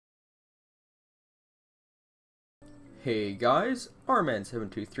Hey guys,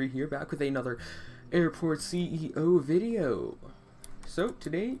 Rman723 here, back with another Airport CEO video. So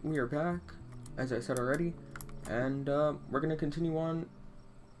today we are back, as I said already, and we're gonna continue on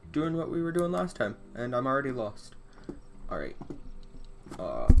doing what we were doing last time, and I'm already lost. Alright,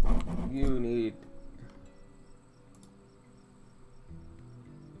 you need...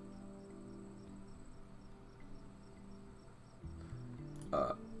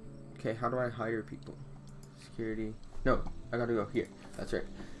 okay, how do I hire people? Security. No, I gotta go here. That's right.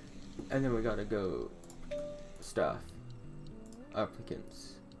 And then we gotta go staff,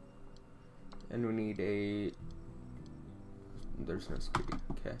 applicants, and we need a. There's no security.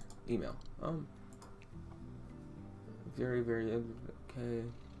 Okay, email. Very okay.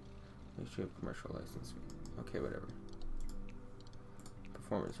 Make sure you have commercial license. Okay, whatever.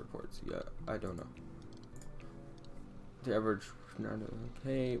 Performance reports. Yeah, I don't know. The average.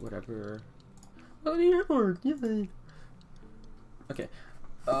 Okay, whatever. Oh, the airport, yay! Okay,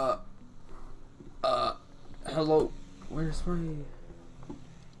 hello, where's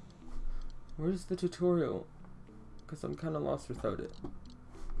the tutorial? Because I'm kind of lost without it.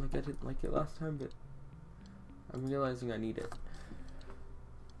 Like, I didn't like it last time, but I'm realizing I need it.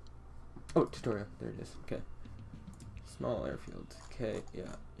 Oh, tutorial, there it is, okay. Small airfield, okay,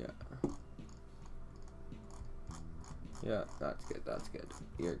 yeah. Yeah, that's good,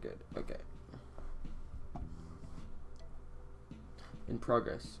 you're good, okay. In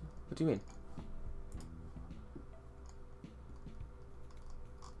progress. What do you mean?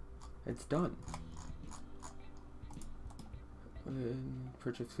 It's done.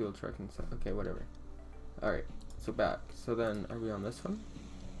 Purchase field tracking set. Okay, whatever. Alright, so back. So then, are we on this one?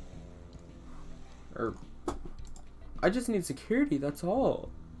 Or... I just need security, that's all.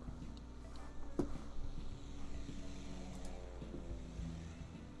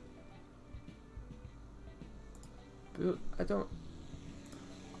 But I don't...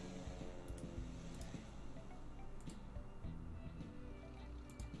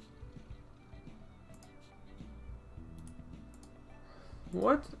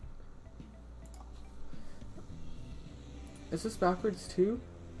 What? Is this backwards too?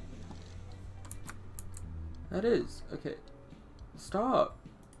 That is. Okay. Stop.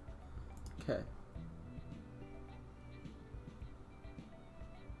 Okay.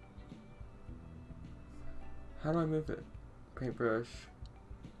 How do I move it? Paintbrush.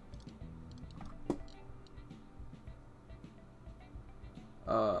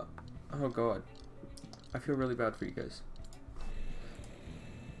 Oh god. I feel really bad for you guys.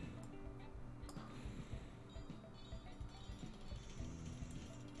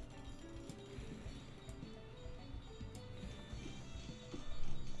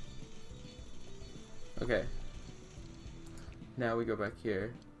 Okay. Now we go back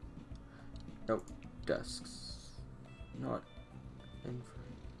here. Nope. Desks. Not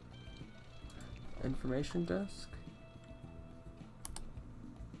information desk.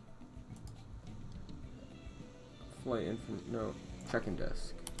 Flight no, check-in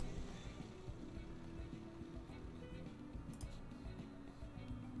desk.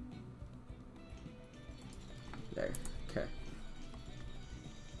 There. Okay.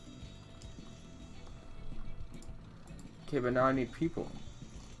 Okay, but now I need people.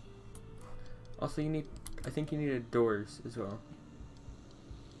 Also, I think you needed doors as well.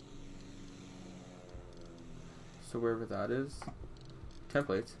 So wherever that is,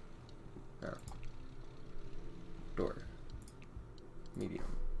 templates. No. Door. Medium.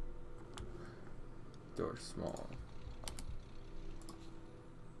 Door small.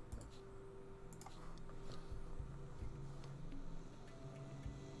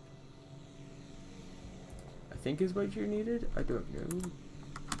 I think is what you needed. I don't know.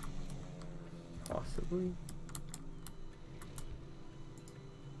 Possibly.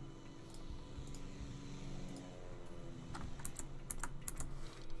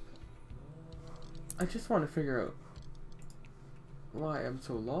 I just want to figure out why I'm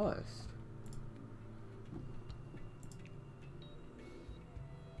so lost.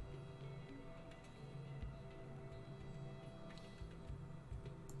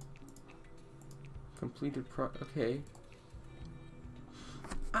 Completed okay.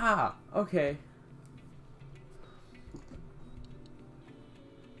 Ah, okay.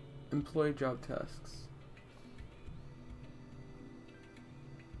 Employee job tasks.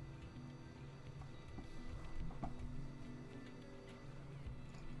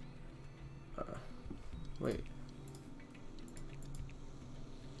 Wait.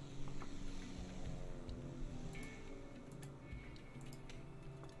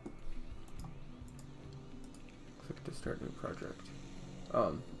 Click to start new project.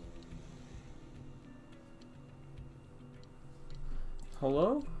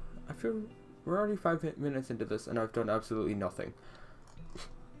 Hello? I feel we're already 5 minutes into this and I've done absolutely nothing.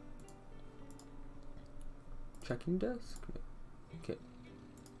 Checking desk? Okay.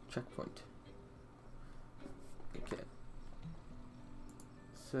 Checkpoint. Okay.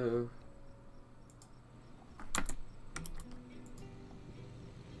 So...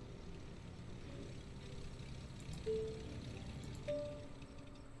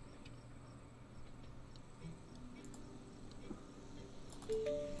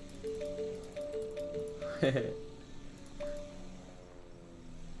 There.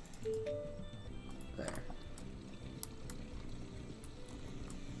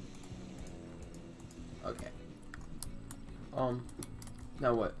 Okay.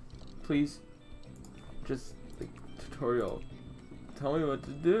 Now what? Please, just the tutorial. Tell me what to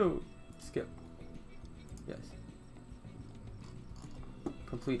do. Skip. Yes.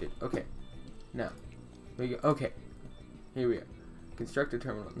 Completed. Okay. Now, we go. Okay. Here we are. Construct a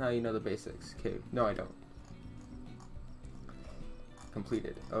terminal. Now you know the basics. Okay. No, I don't.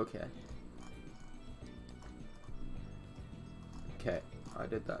 Completed. Okay. Okay. I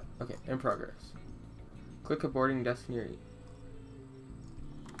did that. Okay. In progress. Click a boarding desk near you.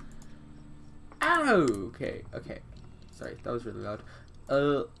 Ow! Okay. Okay. Sorry. That was really loud.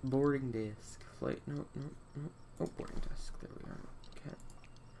 Boarding desk. Flight. No, no, no. Oh, boarding desk. There we are. Okay.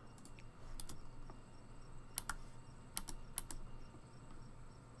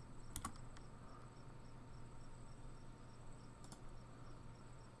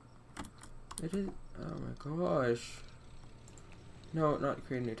 It is. Oh my gosh. No, not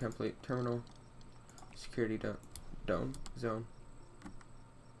create a new template. Terminal. Security dome. Zone.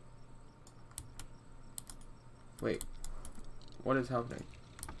 Wait. What is happening?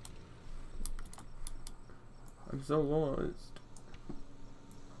 I'm so lost.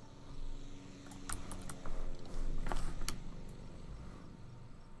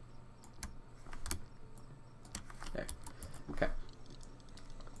 Okay. Okay.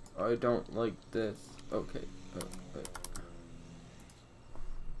 I don't like this. Okay. Wait.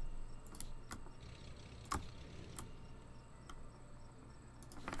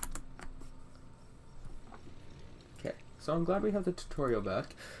 Okay. So I'm glad we have the tutorial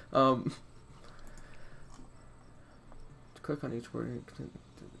back. Click on each boarding.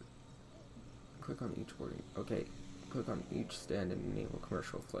 Click on each boarding. Okay. Click on each stand and enable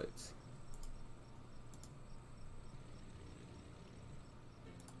commercial flights.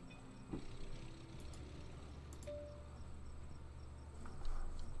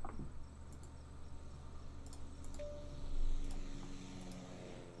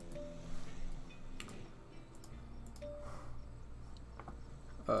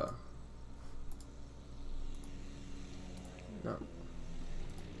 No.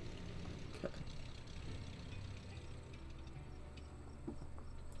 Okay.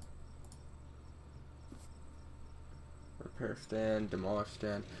 Repair stand, demolish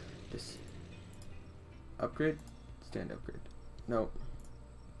stand, just upgrade, stand upgrade. No.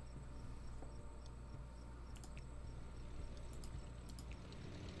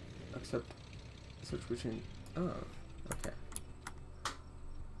 Accept switch between. Oh, okay.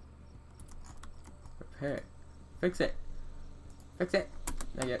 Repair it. Fix it. Fix it.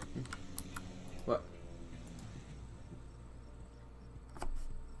 Not yet. What?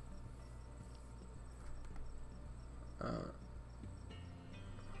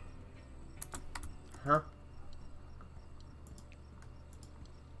 Huh?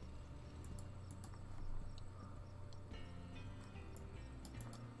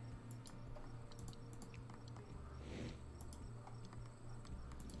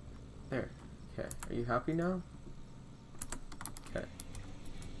 There. Okay. Are you happy now? Okay.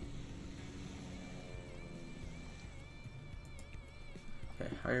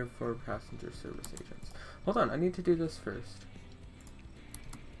 Okay. Hire 4 passenger service agents. Hold on. I need to do this first.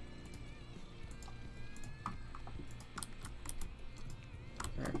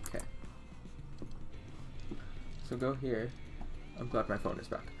 Okay. So go here. I'm glad my phone is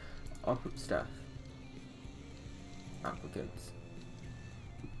back. Output staff. Applicants.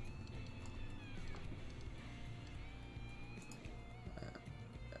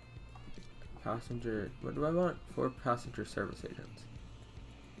 Passenger. What do I want? 4 passenger service agents.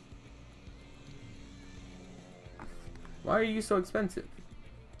 Why are you so expensive?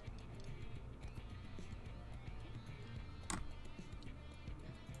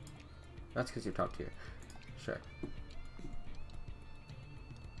 That's because you're top tier. Sure.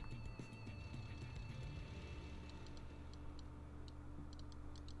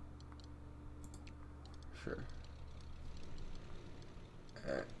 Sure.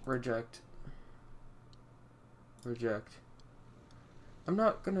 Reject. Reject. I'm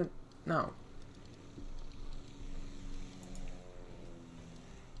not gonna... No.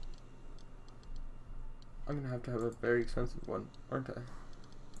 I'm gonna have to have a very expensive one, aren't I?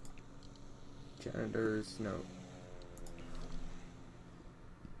 Janitors, no.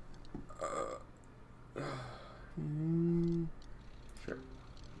 Sure.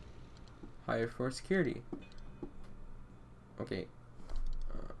 Hire for security. Okay.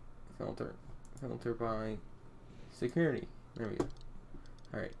 Filter by security. There we go.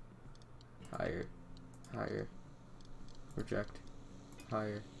 Alright. Hire. Reject.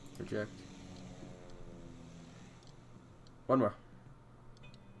 Hire. Reject. One more.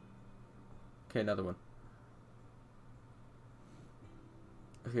 Okay, another one.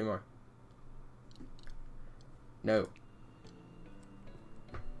 A few more. No.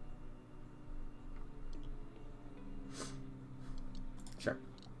 Sure.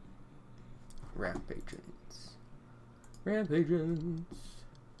 Ramp agents.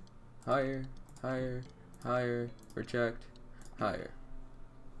 Hire. Reject. Hire.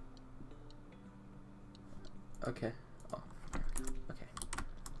 Okay. Oh. Okay.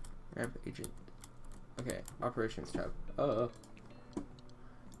 Ramp agent. Okay. Operations tab.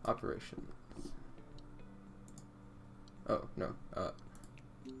 Operations. Oh, no.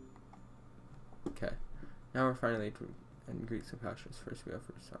 Okay. Now we're finally to increase the patches. First we have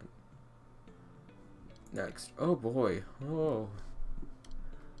for sun. Next. Oh boy. Oh.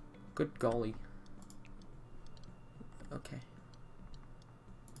 Good golly. Okay.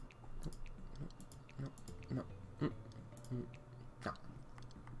 No. No.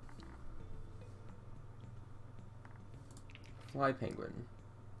 Fly penguin.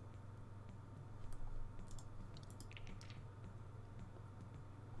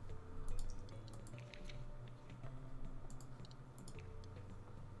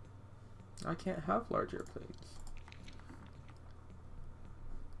 I can't have large airplanes.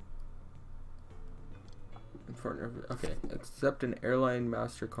 Okay, accept an airline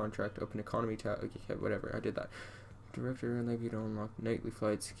master contract, open economy tab. Okay, whatever, I did that. Director and levy to unlock nightly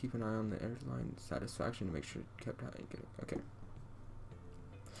flights. Keep an eye on the airline satisfaction to make sure it kept high. Okay.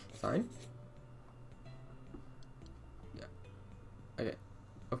 Sign? Yeah. Okay.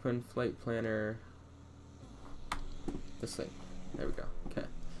 Open flight planner. This thing. There we go. Okay.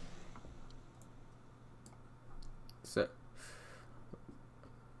 So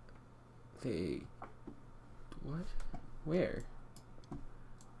what? Where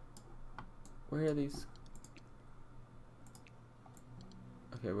are these?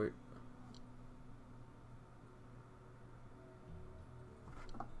 Okay, wait.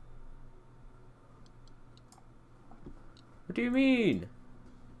 What do you mean?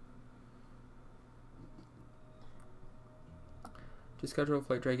 To schedule a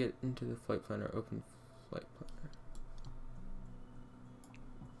flight, drag it into the flight planner. Open flight planner.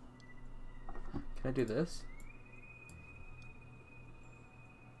 Can I do this?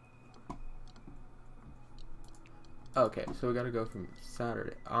 Okay, so we gotta go from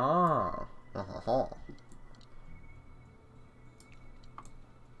Saturday. Ah.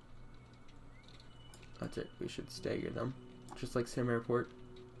 That's it. We should stagger them. Just like Sim Airport.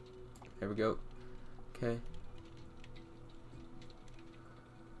 There we go. Okay.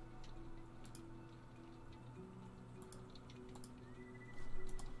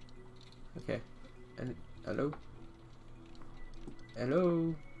 Okay. And hello?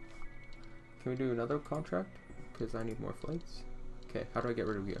 Hello? Can we do another contract? Because I need more flights. Okay, how do I get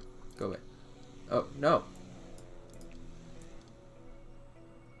rid of you? Go away. Oh, no!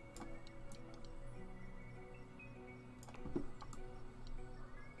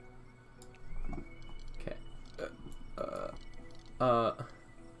 Okay.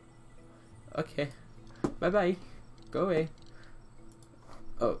 Okay. Bye-bye. Go away.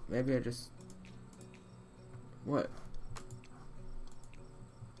 Oh, maybe I just... What?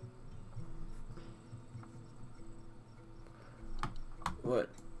 What?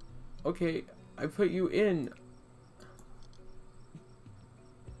 Okay, I put you in.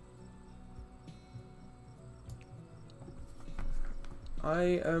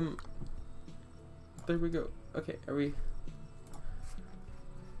 I am... There we go. Okay, are we...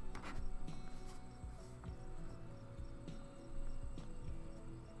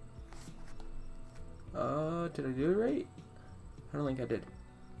 Did I do it right? I don't think I did.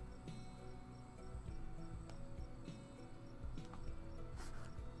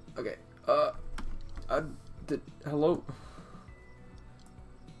 Okay, I did, hello?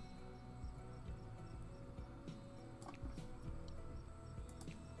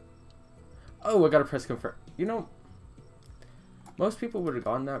 Oh, I gotta press confirm. You know, most people would have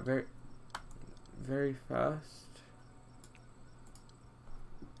gone that very fast.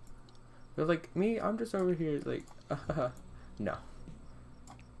 But like me, I'm just over here like, no.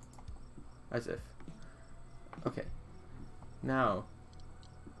 As if. Okay. Now,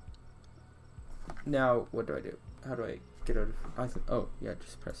 what do I do? How do I get out of? Oh yeah,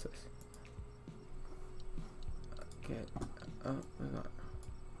 just press this. Okay. Oh my god.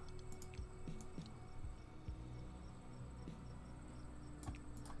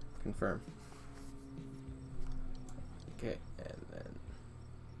 Confirm. Okay, and then.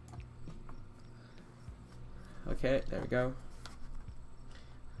 Okay, there we go.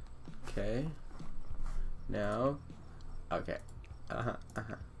 Okay. Now. Okay. I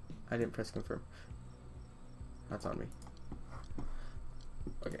didn't press confirm. That's on me.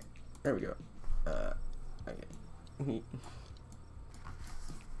 Okay. There we go. Okay.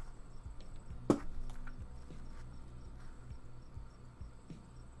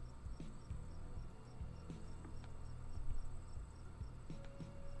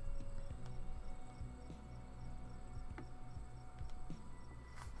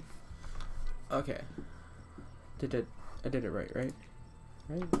 Okay. I did it right? Right?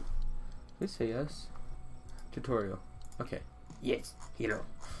 Please say yes. Tutorial. Okay. Yes. Hero.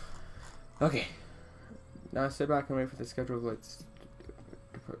 Okay. Now sit back and wait for the schedule of flights.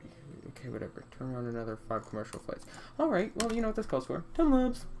 Okay, whatever. Turn around another 5 commercial flights. Alright, well, you know what this calls for. Time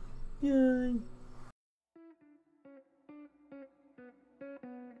lapse. Yay.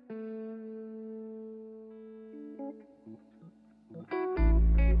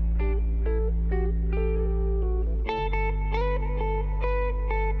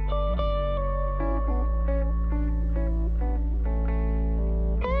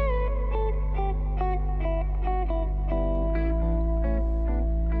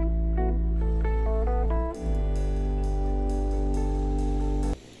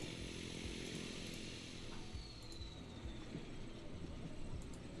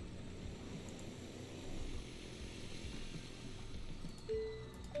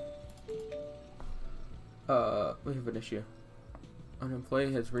 We have an issue. An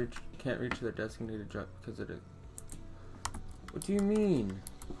employee can't reach their designated job because of it. What do you mean?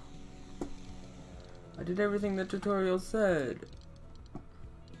 I did everything the tutorial said.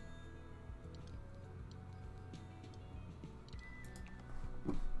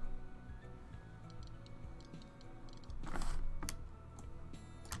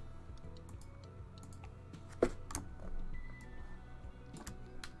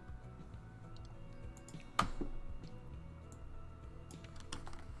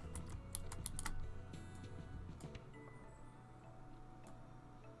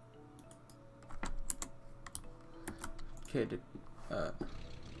 Okay,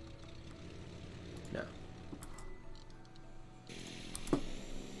 no.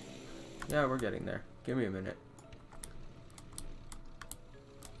 Yeah, we're getting there. Give me a minute.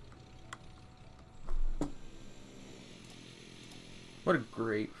 What a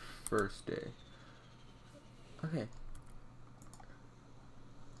great first day. Okay.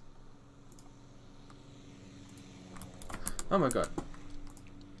 Oh my god.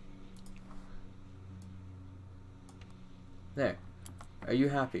 There. Are you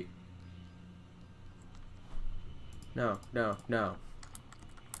happy? No, no, no.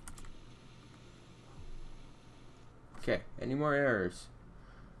 Okay, any more errors?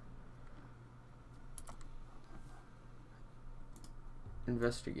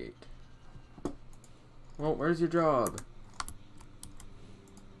 Investigate. Well, where's your job?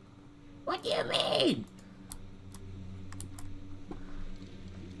 What do you mean?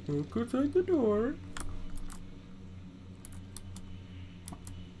 Look outside the door.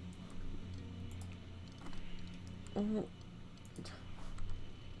 Oh.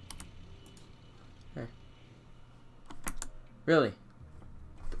 Hey. Really?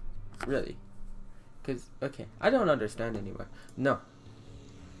 Really? Because, okay, I don't understand anymore. No.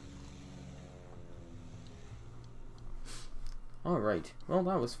 Alright, well,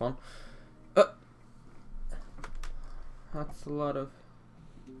 that was fun. That's a lot of...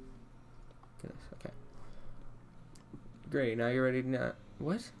 Goodness, okay. Great, now you're ready to...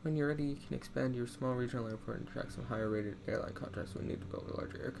 What? When you're ready, you can expand your small regional airport and attract some higher rated airline contracts. We need to build a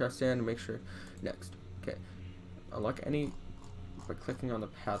larger aircraft stand and make sure. Next. Okay. Unlock any by clicking on the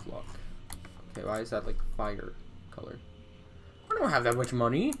padlock. Okay, why is that like fire color? I don't have that much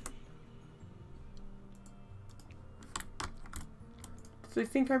money. Do they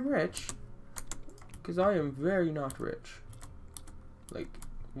think I'm rich? Because I am very not rich. Like,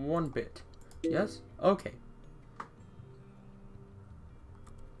 one bit. Yes? Okay.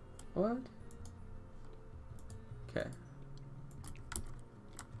 What? Okay.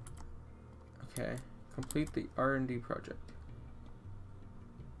 Okay. Complete the R&D project.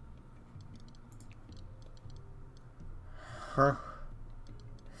 Huh?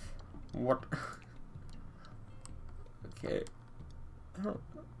 What? Okay. Oh,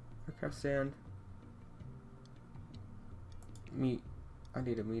 aircraft stand. I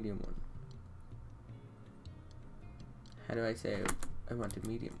need a medium one. How do I say I want a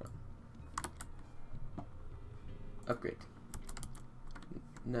medium one? Upgrade.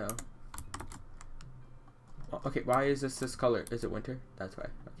 No. Oh, okay, why is this color? Is it winter? That's why.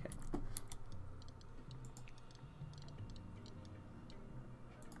 Okay.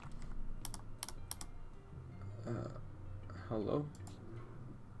 Hello?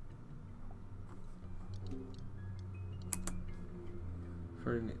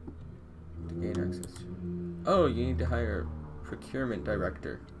 To gain access. Oh, you need to hire a procurement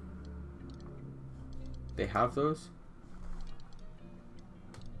director. They have those?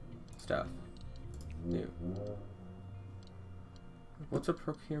 Staff. New. What's a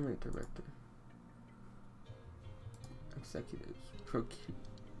procurement director? Executives.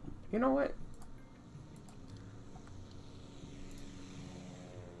 You know what?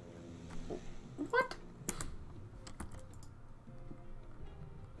 What?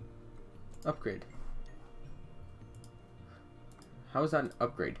 Upgrade. How is that an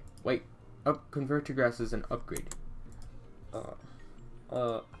upgrade? Wait, convert to grass is an upgrade.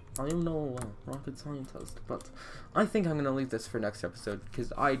 I'm no rocket scientist, but I think I'm gonna leave this for next episode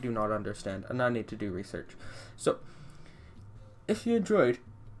because I do not understand and I need to do research. So, if you enjoyed,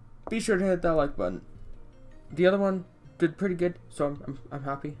 be sure to hit that like button. The other one did pretty good, so I'm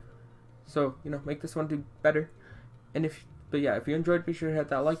happy. So, you know, make this one do better. And if you enjoyed, be sure to hit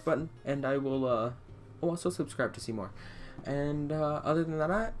that like button, and I will also subscribe to see more. And other than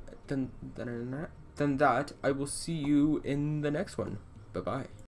that, I will see you in the next one. Bye bye.